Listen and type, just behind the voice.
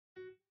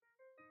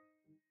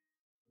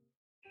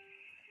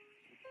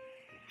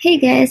Hey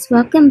guys,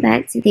 welcome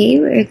back. Today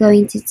we're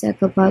going to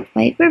talk about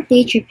wiper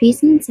blade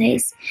replacement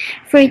size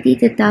for the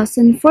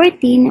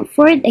 2014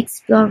 Ford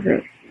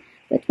Explorer.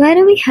 But why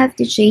do we have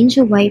to change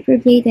a wiper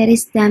blade that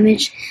is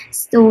damaged,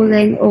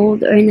 stolen,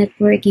 old, or not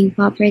working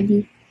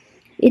properly?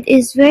 It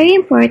is very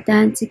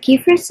important to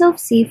keep yourself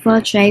safe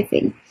while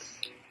driving.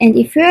 And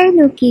if you are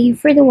looking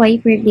for the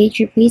wiper blade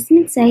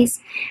replacement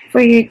size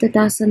for your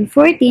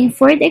 2014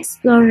 Ford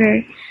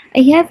Explorer,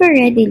 I have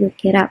already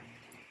looked it up.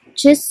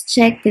 Just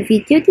check the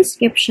video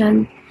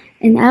description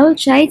and I will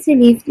try to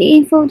leave the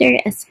info there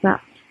as well.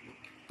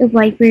 The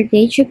wiper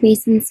blade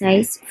replacement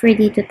size for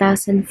the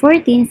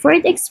 2014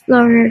 Ford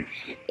Explorer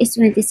is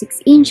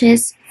 26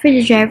 inches for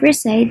the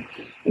driver's side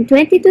and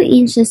 22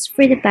 inches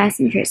for the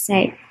passenger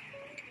side.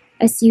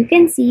 As you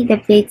can see, the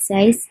blade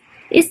size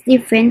is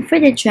different for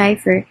the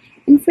driver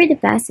and for the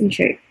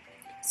passenger.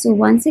 So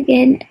once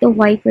again, the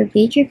wiper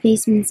blade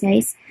replacement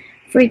size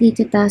for the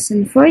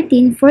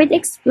 2014 Ford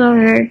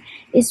Explorer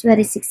is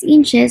 26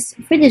 inches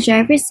for the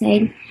driver's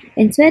side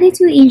and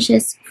 22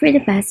 inches for the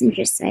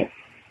passenger side.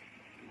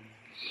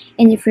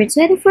 And if your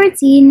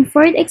 2014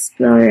 Ford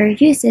Explorer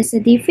uses a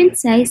different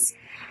size,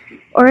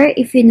 or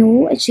if you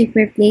know a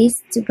cheaper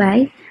place to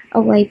buy a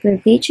wiper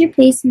blade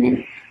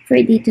replacement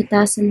for the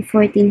 2014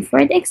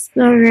 Ford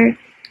Explorer,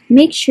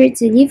 make sure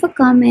to leave a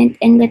comment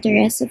and let the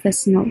rest of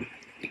us know.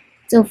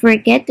 Don't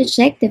forget to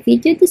check the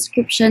video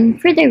description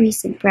for the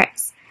recent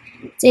price.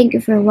 Thank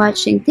you for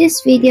watching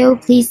this video.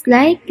 Please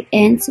like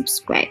and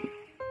subscribe.